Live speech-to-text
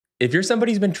If you're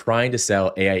somebody who's been trying to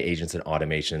sell AI agents and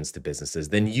automations to businesses,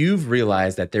 then you've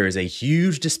realized that there is a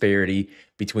huge disparity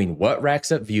between what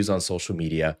racks up views on social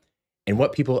media and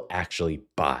what people actually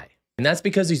buy. And that's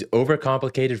because these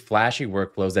overcomplicated, flashy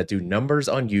workflows that do numbers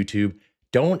on YouTube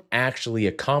don't actually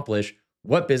accomplish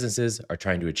what businesses are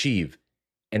trying to achieve,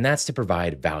 and that's to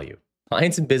provide value.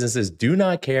 Clients and businesses do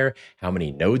not care how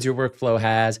many nodes your workflow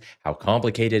has, how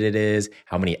complicated it is,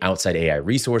 how many outside AI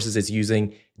resources it's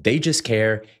using. They just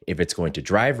care if it's going to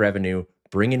drive revenue,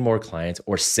 bring in more clients,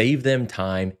 or save them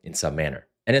time in some manner.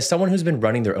 And as someone who's been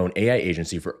running their own AI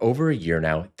agency for over a year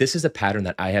now, this is a pattern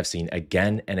that I have seen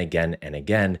again and again and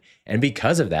again. And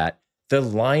because of that, the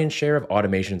lion's share of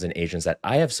automations and agents that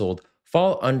I have sold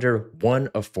fall under one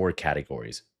of four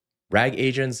categories: RAG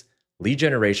agents, lead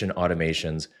generation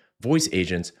automations, voice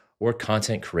agents, or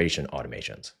content creation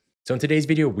automations. So in today's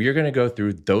video, we're going to go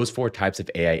through those four types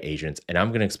of AI agents, and I'm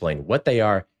going to explain what they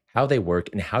are, how they work,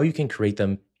 and how you can create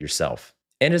them yourself.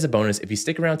 And as a bonus, if you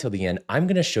stick around till the end, I'm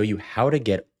going to show you how to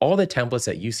get all the templates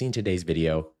that you see in today's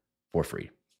video for free.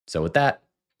 So with that,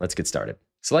 let's get started.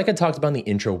 So like I talked about in the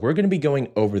intro, we're going to be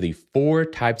going over the four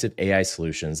types of AI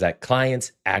solutions that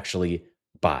clients actually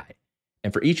buy.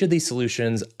 And for each of these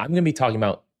solutions, I'm going to be talking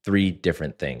about three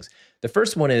different things. The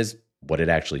first one is what it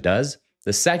actually does.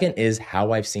 The second is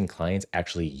how I've seen clients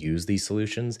actually use these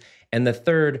solutions. And the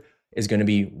third is going to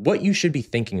be what you should be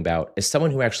thinking about as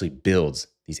someone who actually builds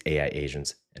these AI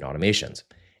agents and automations.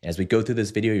 As we go through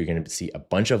this video, you're going to see a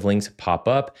bunch of links pop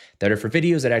up that are for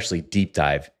videos that actually deep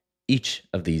dive each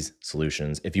of these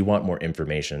solutions if you want more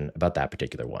information about that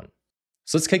particular one.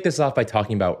 So let's kick this off by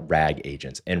talking about RAG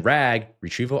agents. And RAG,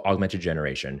 Retrieval Augmented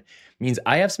Generation, means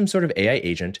I have some sort of AI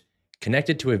agent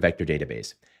connected to a vector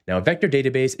database. Now, a vector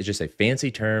database is just a fancy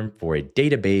term for a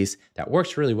database that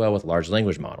works really well with large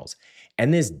language models.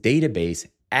 And this database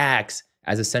acts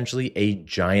as essentially a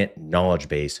giant knowledge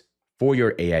base for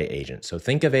your AI agent. So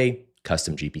think of a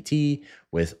custom GPT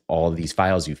with all of these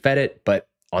files you fed it, but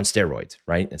on steroids,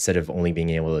 right? Instead of only being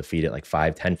able to feed it like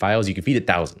 5, 10 files, you can feed it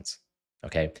thousands,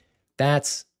 okay?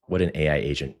 That's what an AI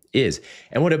agent is.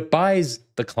 And what it buys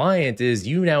the client is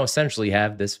you now essentially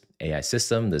have this AI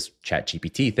system, this chat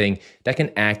GPT thing that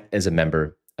can act as a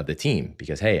member of the team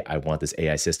because, hey, I want this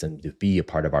AI system to be a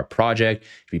part of our project,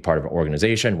 to be part of our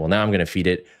organization. Well, now I'm going to feed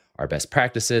it our best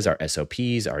practices, our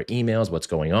SOPs, our emails, what's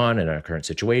going on in our current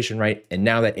situation, right? And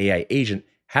now that AI agent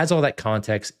has all that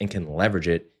context and can leverage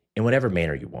it in whatever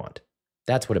manner you want.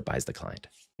 That's what it buys the client.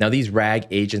 Now, these RAG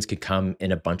agents could come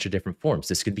in a bunch of different forms.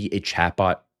 This could be a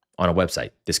chatbot on a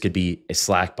website. This could be a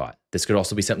Slack bot. This could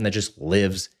also be something that just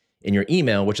lives in your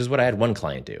email, which is what I had one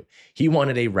client do. He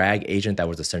wanted a RAG agent that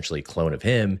was essentially a clone of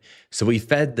him. So we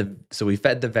fed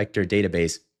the vector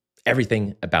database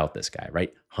everything about this guy,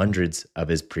 right? Hundreds of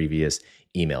his previous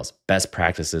emails, best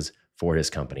practices for his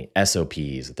company,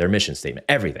 SOPs, their mission statement,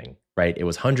 everything, right? It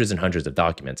was hundreds and hundreds of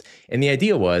documents. And the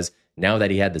idea was now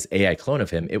that he had this AI clone of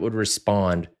him, it would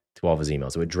respond to all of his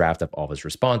emails. It would draft up all of his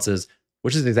responses,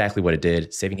 which is exactly what it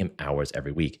did, saving him hours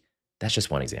every week. That's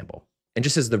just one example. And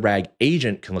just as the RAG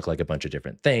agent can look like a bunch of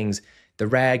different things, the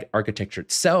RAG architecture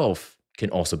itself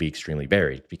can also be extremely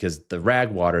varied because the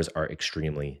RAG waters are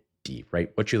extremely deep,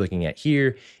 right? What you're looking at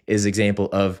here is an example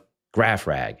of graph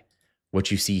RAG.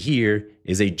 What you see here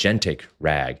is agentic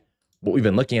RAG. What we've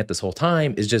been looking at this whole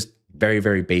time is just very,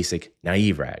 very basic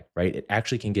naive RAG, right? It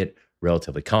actually can get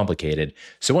relatively complicated.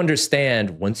 So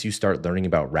understand once you start learning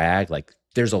about RAG, like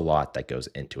there's a lot that goes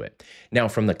into it. Now,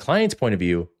 from the client's point of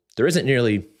view, there isn't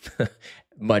nearly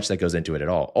much that goes into it at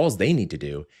all. All they need to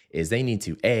do is they need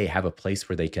to A, have a place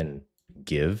where they can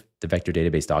give the vector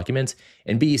database documents,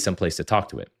 and B, someplace to talk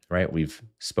to it, right? We've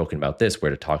spoken about this,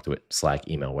 where to talk to it, Slack,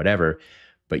 email, whatever,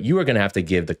 but you are going to have to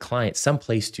give the client some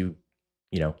place to,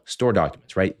 store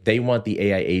documents, right? They want the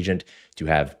AI agent to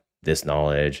have this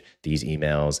knowledge, these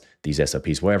emails, these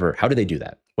SOPs, whatever. How do they do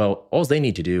that? Well, all they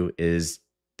need to do is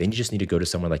they just need to go to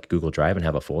somewhere like Google Drive and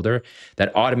have a folder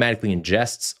that automatically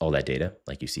ingests all that data,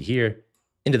 like you see here,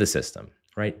 into the system,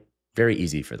 right? Very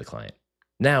easy for the client.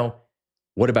 Now,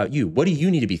 what about you? What do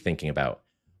you need to be thinking about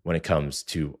when it comes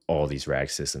to all these RAG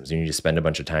systems? You need to spend a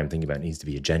bunch of time thinking about it needs to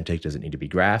be agentic, does it need to be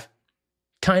graph?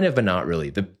 Kind of, but not really.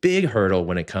 The big hurdle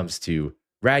when it comes to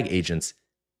RAG agents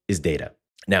is data.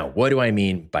 Now, what do I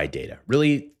mean by data?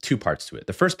 Really two parts to it.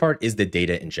 The first part is the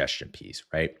data ingestion piece,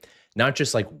 right? Not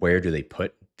just like where do they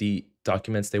put the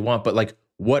documents they want, but like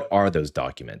what are those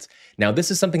documents? Now, this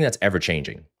is something that's ever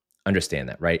changing. Understand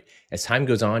that, right? As time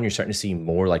goes on, you're starting to see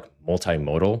more like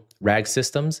multimodal RAG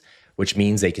systems, which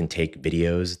means they can take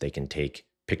videos, they can take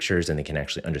pictures, and they can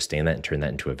actually understand that and turn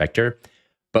that into a vector.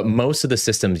 But most of the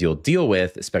systems you'll deal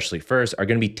with, especially first, are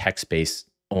going to be text-based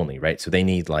only, right? So they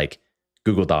need like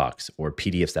Google Docs or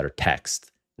PDFs that are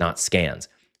text, not scans.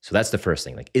 So that's the first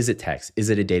thing. Like, is it text? Is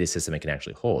it a data system it can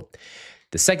actually hold?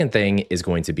 The second thing is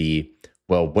going to be,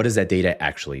 well, what does that data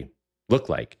actually look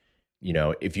like?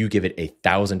 If you give it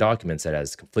 1,000 documents that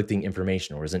has conflicting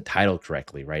information or isn't titled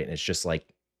correctly, right? And it's just like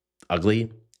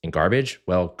ugly and garbage,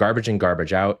 well, garbage in,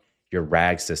 garbage out, your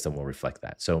RAG system will reflect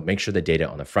that. So make sure the data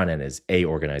on the front end is A,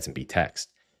 organized, and B,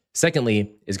 text.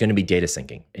 Secondly, is going to be data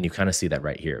syncing. And you kind of see that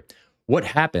right here. What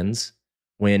happens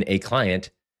when a client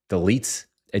deletes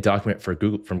a document from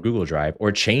Google Drive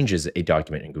or changes a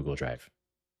document in Google Drive,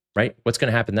 right? What's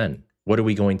going to happen then? What are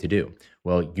we going to do?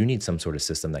 Well, you need some sort of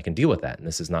system that can deal with that. And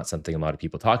this is not something a lot of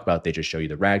people talk about. They just show you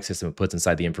the RAG system it puts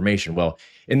inside the information. Well,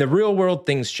 in the real world,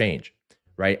 things change,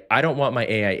 right? I don't want my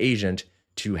AI agent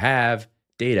to have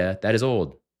data that is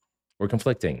old or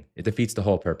conflicting. It defeats the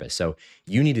whole purpose. So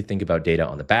you need to think about data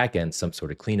on the back end, some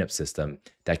sort of cleanup system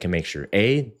that can make sure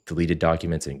A, deleted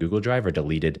documents in Google Drive are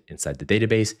deleted inside the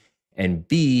database, and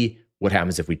B, what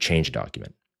happens if we change a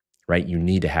document, right? You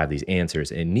need to have these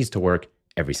answers, and it needs to work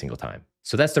every single time.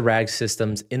 So that's the RAG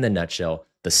systems in the nutshell.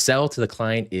 The sell to the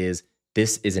client is,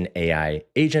 this is an AI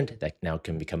agent that now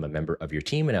can become a member of your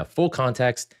team and have full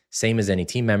context, same as any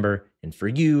team member. And for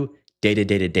you, data,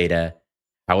 data, data.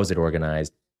 How is it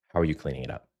organized? How are you cleaning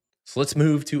it up? So let's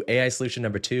move to AI solution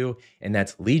number 2, and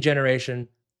that's lead generation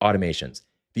automations.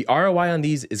 The ROI on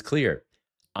these is clear.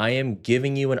 I am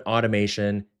giving you an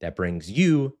automation that brings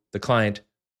you, the client,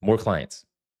 more clients.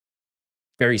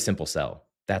 Very simple sell.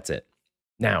 That's it.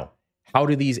 Now, how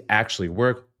do these actually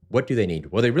work? What do they need?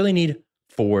 Well, they really need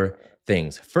 4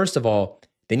 things. First of all,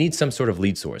 they need some sort of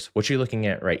lead source. What you're looking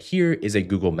at right here is a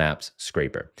Google Maps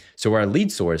scraper. So our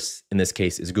lead source in this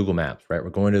case is Google Maps, right? We're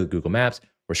going to the Google Maps.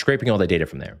 We're scraping all the data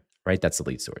from there, right? That's the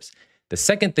lead source. The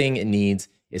second thing it needs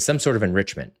is some sort of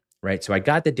enrichment, right? So I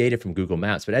got the data from Google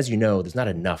Maps, but as you know, there's not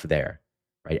enough there,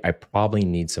 right? I probably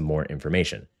need some more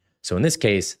information. So in this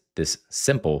case, this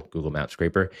simple Google Maps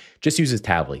scraper just uses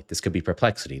Tably. This could be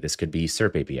Perplexity. This could be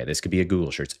SERP API. This could be a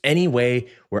Google Search. Any way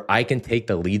where I can take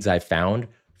the leads I found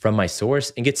from my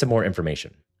source and get some more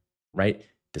information, right?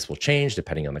 This will change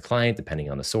depending on the client, depending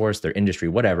on the source, their industry,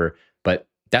 whatever. But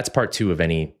that's part 2 of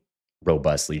any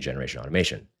robust lead generation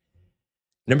automation.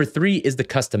 Number 3 is the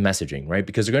custom messaging, right?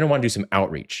 Because they're going to want to do some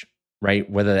outreach, right?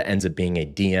 Whether that ends up being a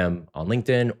DM on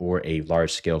LinkedIn or a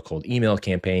large scale cold email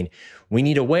campaign, we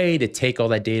need a way to take all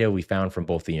that data we found from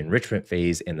both the enrichment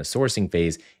phase and the sourcing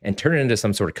phase and turn it into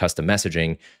some sort of custom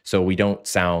messaging so we don't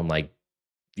sound like,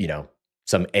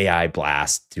 some AI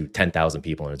blast to 10,000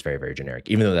 people and it's very, very generic,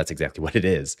 even though that's exactly what it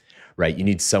is, right? You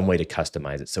need some way to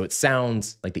customize it. So it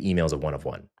sounds like the email is a one of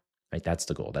one, right? That's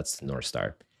the goal. That's the North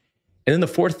Star. And then the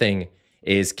fourth thing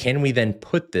is, can we then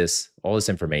put all this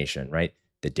information, right?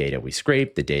 The data we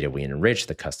scrape, the data we enrich,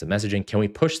 the custom messaging, can we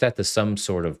push that to some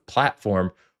sort of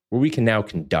platform where we can now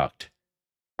conduct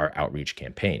our outreach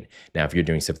campaign? Now, if you're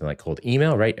doing something like cold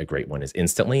email, right? A great one is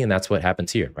Instantly, and that's what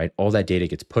happens here, right? All that data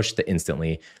gets pushed to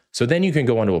Instantly. So then you can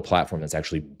go onto a platform that's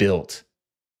actually built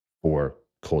for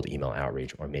cold email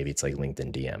outreach, or maybe it's like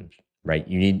LinkedIn DMs, right?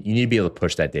 You need to be able to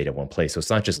push that data one place. So it's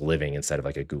not just living inside of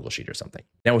like a Google Sheet or something.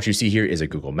 Now, what you see here is a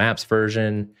Google Maps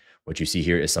version. What you see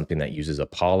here is something that uses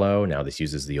Apollo. Now, this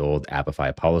uses the old Appify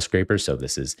Apollo scraper. So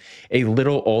this is a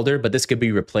little older, but this could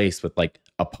be replaced with like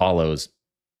Apollo's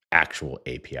actual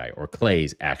API or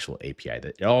Clay's actual API.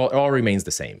 That it all remains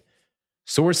the same.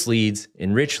 Source leads,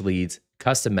 enrich leads,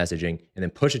 custom messaging, and then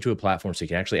push it to a platform so you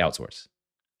can actually outsource,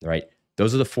 right?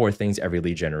 Those are the 4 things every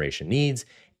lead generation needs,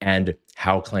 and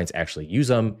how clients actually use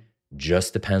them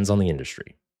just depends on the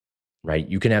industry, right?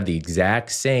 You can have the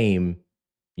exact same,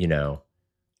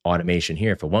 automation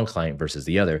here for one client versus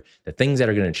the other. The things that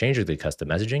are going to change are the custom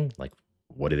messaging, like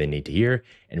what do they need to hear,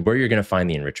 and where you're going to find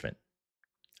the enrichment,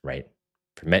 right?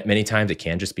 For many times, it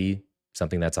can just be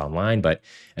something that's online, but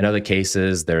in other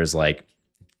cases, there's like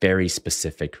very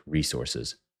specific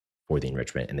resources for the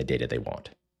enrichment and the data they want.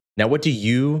 Now, what do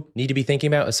you need to be thinking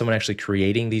about as someone actually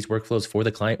creating these workflows for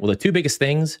the client? Well, the 2 biggest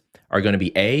things are going to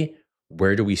be A,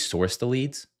 where do we source the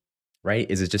leads, right?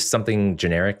 Is it just something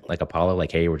generic like Apollo,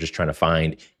 like, hey, we're just trying to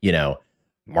find,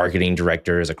 marketing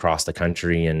directors across the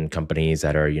country and companies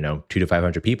that are, 200 to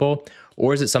 500 people?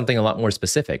 Or is it something a lot more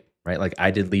specific, right? Like I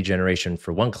did lead generation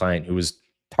for one client who was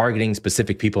targeting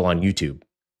specific people on YouTube,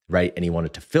 right? And he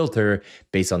wanted to filter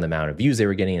based on the amount of views they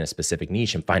were getting in a specific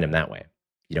niche and find them that way.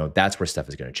 That's where stuff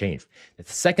is going to change. The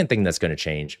second thing that's going to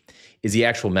change is the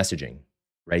actual messaging,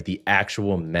 right? The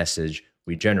actual message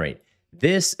we generate.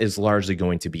 This is largely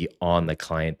going to be on the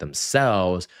client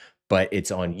themselves, but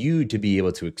it's on you to be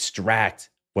able to extract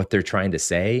what they're trying to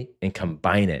say and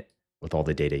combine it with all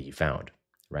the data you found,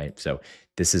 right? So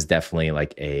this is definitely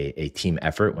like a team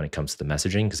effort when it comes to the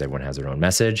messaging because everyone has their own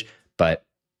message, but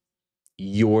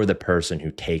you're the person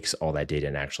who takes all that data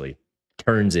and actually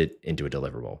turns it into a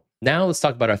deliverable. Now let's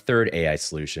talk about our third AI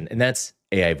solution, and that's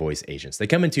AI voice agents. They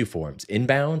come in two forms: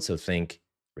 inbound, so think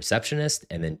receptionist,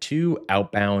 and then two,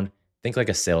 outbound, think like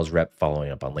a sales rep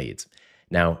following up on leads.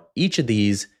 Now, each of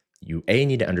these you A,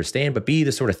 need to understand, but B,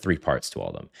 there's sort of three parts to all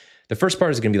of them. The first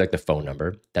part is going to be like the phone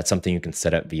number. That's something you can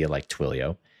set up via like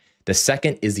Twilio. The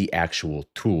second is the actual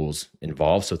tools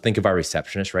involved. So think of our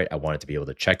receptionist, right? I want it to be able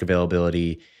to check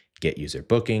availability, get user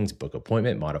bookings, book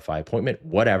appointment, modify appointment,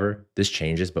 whatever. This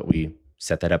changes, but we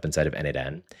set that up inside of n8n.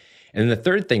 And then the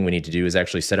third thing we need to do is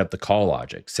actually set up the call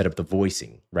logic, set up the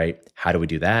voicing, right? How do we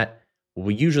do that? Well,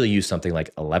 we usually use something like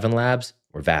 11 Labs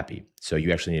or VAPI. So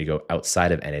you actually need to go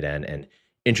outside of n8n and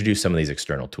introduce some of these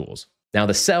external tools. Now,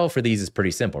 the sell for these is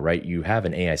pretty simple, right? You have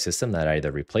an AI system that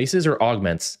either replaces or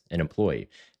augments an employee.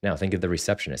 Now, think of the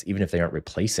receptionist. Even if they aren't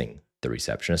replacing the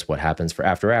receptionist, what happens for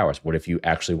after hours? What if you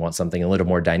actually want something a little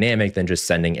more dynamic than just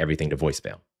sending everything to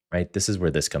voicemail, right? This is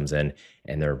where this comes in,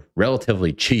 and they're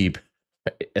relatively cheap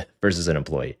versus an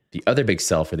employee. The other big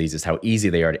sell for these is how easy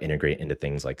they are to integrate into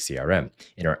things like CRM.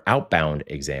 In our outbound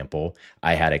example,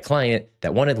 I had a client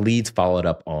that wanted leads followed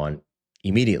up on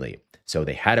immediately. So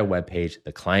they had a web page,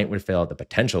 the client would fill out, the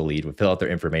potential lead would fill out their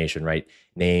information, right?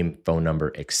 Name, phone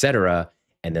number, etc.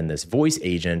 And then this voice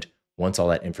agent, once all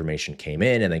that information came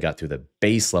in and they got through the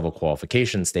base level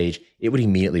qualification stage, it would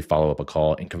immediately follow up a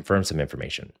call and confirm some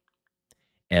information.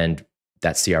 And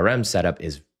that CRM setup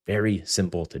is very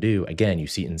simple to do. Again, you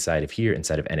see it inside of here,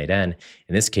 inside of n8n.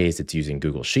 In this case, it's using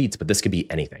Google Sheets, but this could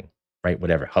be anything, right?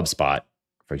 Whatever, HubSpot,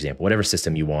 for example, whatever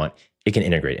system you want, it can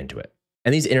integrate into it.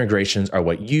 And these integrations are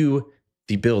what you,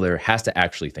 the builder, has to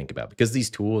actually think about, because these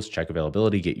tools, check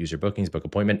availability, get user bookings, book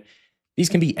appointment, these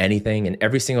can be anything, and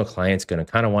every single client's going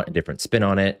to kind of want a different spin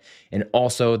on it. And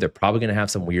also, they're probably going to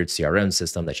have some weird CRM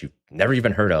system that you've never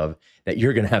even heard of that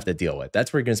you're going to have to deal with.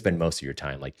 That's where you're going to spend most of your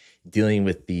time, like dealing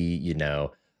with the,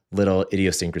 little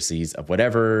idiosyncrasies of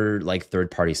whatever like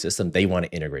third-party system they want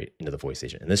to integrate into the voice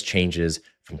agent. And this changes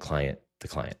from client to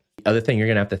client. The other thing you're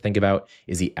going to have to think about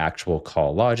is the actual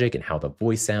call logic and how the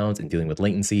voice sounds and dealing with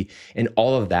latency. And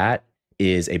all of that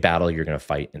is a battle you're going to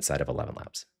fight inside of 11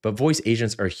 Labs. But voice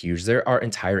agents are huge. There are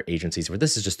entire agencies where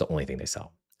this is just the only thing they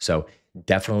sell. So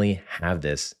definitely have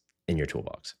this in your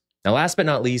toolbox. Now, last but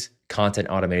not least, content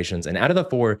automations. And out of the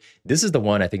four, this is the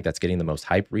one I think that's getting the most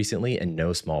hype recently, in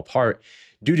no small part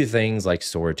due to things like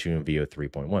Sora 2 and VO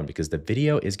 3.1, because the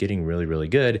video is getting really, really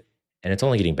good and it's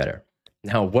only getting better.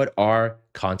 Now, what are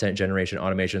content generation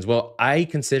automations? Well, I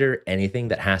consider anything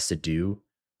that has to do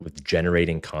with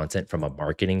generating content from a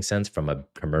marketing sense, from a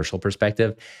commercial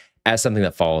perspective, as something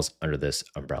that falls under this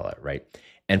umbrella, right?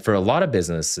 And for a lot of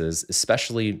businesses,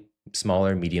 especially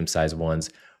smaller, medium-sized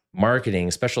ones, marketing,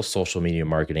 especially social media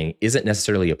marketing, isn't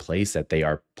necessarily a place that they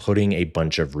are putting a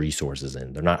bunch of resources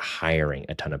in. They're not hiring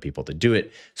a ton of people to do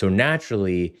it. So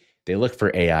naturally, they look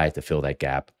for AI to fill that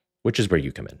gap, which is where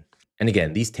you come in. And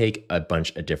again, these take a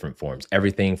bunch of different forms,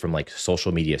 everything from like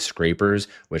social media scrapers,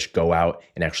 which go out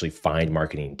and actually find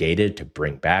marketing data to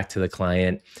bring back to the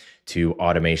client, to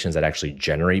automations that actually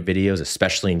generate videos,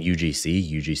 especially in UGC.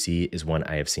 UGC is one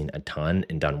I have seen a ton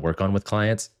and done work on with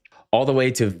clients, all the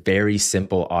way to very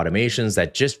simple automations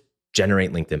that just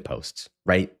generate LinkedIn posts,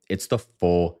 right? It's the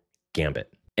full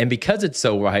gambit. And because it's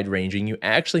so wide ranging, you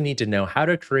actually need to know how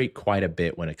to create quite a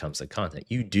bit when it comes to content.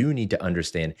 You do need to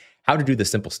understand how to do the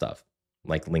simple stuff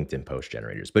like LinkedIn post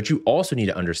generators, but you also need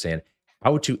to understand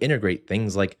how to integrate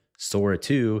things like Sora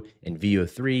 2 and VO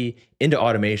 3 into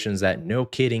automations that, no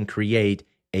kidding, create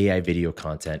AI video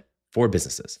content for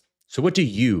businesses. So what do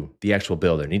you, the actual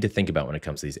builder, need to think about when it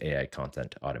comes to these AI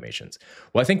content automations?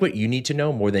 Well, I think what you need to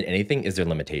know more than anything is their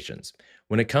limitations.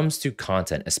 When it comes to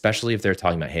content, especially if they're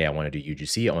talking about, hey, I want to do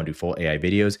UGC, I want to do full AI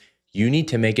videos, you need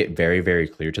to make it very, very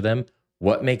clear to them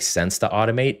what makes sense to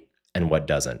automate and what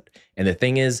doesn't. And the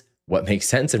thing is, what makes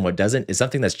sense and what doesn't is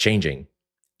something that's changing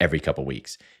every couple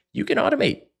weeks. You can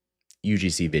automate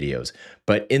UGC videos,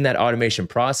 but in that automation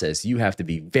process, you have to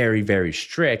be very, very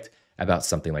strict about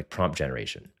something like prompt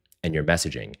generation and your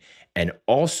messaging. And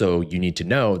also, you need to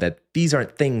know that these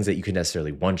aren't things that you can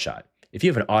necessarily one-shot. If you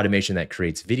have an automation that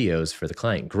creates videos for the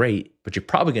client, great, but you're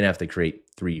probably going to have to create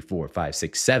 3, 4, 5,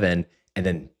 6, 7, and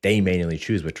then they manually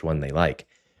choose which one they like,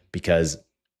 because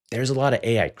there's a lot of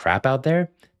AI crap out there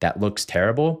that looks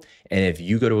terrible. And if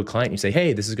you go to a client and you say,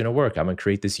 hey, this is going to work, I'm going to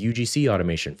create this UGC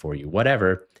automation for you,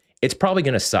 whatever, it's probably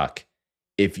going to suck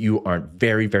if you aren't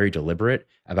very, very deliberate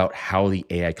about how the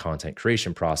AI content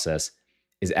creation process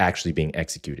is actually being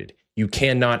executed. You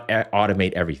cannot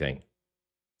automate everything.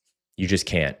 You just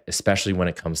can't, especially when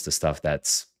it comes to stuff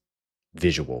that's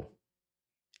visual.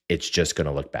 It's just going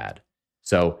to look bad.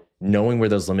 So knowing where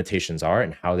those limitations are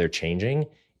and how they're changing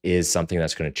is something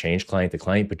that's going to change client to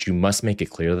client, but you must make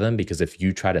it clear to them, because if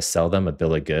you try to sell them a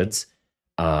bill of goods,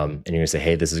 and you're going to say,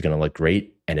 hey, this is going to look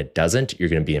great, and it doesn't, you're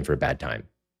going to be in for a bad time.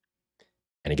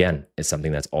 And again, it's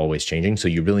something that's always changing. So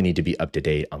you really need to be up to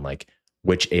date on like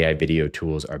which AI video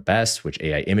tools are best, which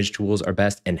AI image tools are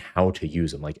best, and how to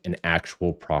use them, like an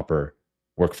actual proper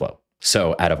workflow.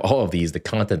 So out of all of these, the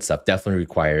content stuff definitely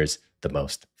requires the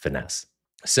most finesse.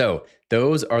 So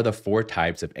those are the 4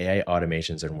 types of AI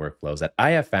automations and workflows that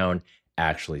I have found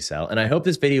actually sell. And I hope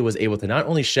this video was able to not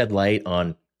only shed light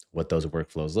on what those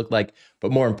workflows look like,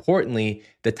 but more importantly,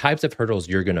 the types of hurdles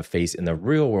you're going to face in the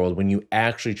real world when you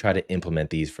actually try to implement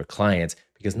these for clients,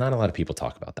 because not a lot of people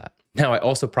talk about that. Now, I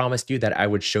also promised you that I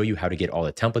would show you how to get all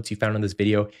the templates you found in this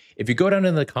video. If you go down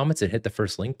in the comments and hit the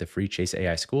first link, the free Chase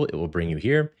AI School, it will bring you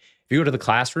here. If you go to the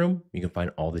classroom, you can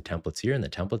find all the templates here in the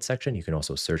template section. You can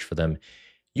also search for them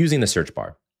using the search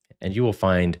bar, and you will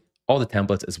find all the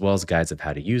templates as well as guides of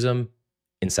how to use them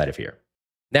inside of here.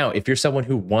 Now, if you're someone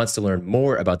who wants to learn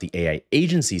more about the AI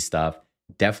agency stuff,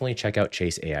 definitely check out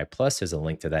Chase AI Plus. There's a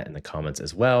link to that in the comments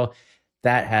as well.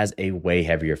 That has a way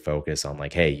heavier focus on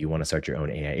like, hey, you want to start your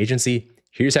own AI agency?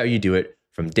 Here's how you do it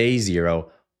from day 0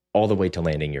 all the way to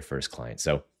landing your first client.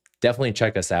 So definitely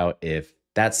check us out if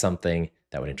that's something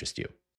that would interest you.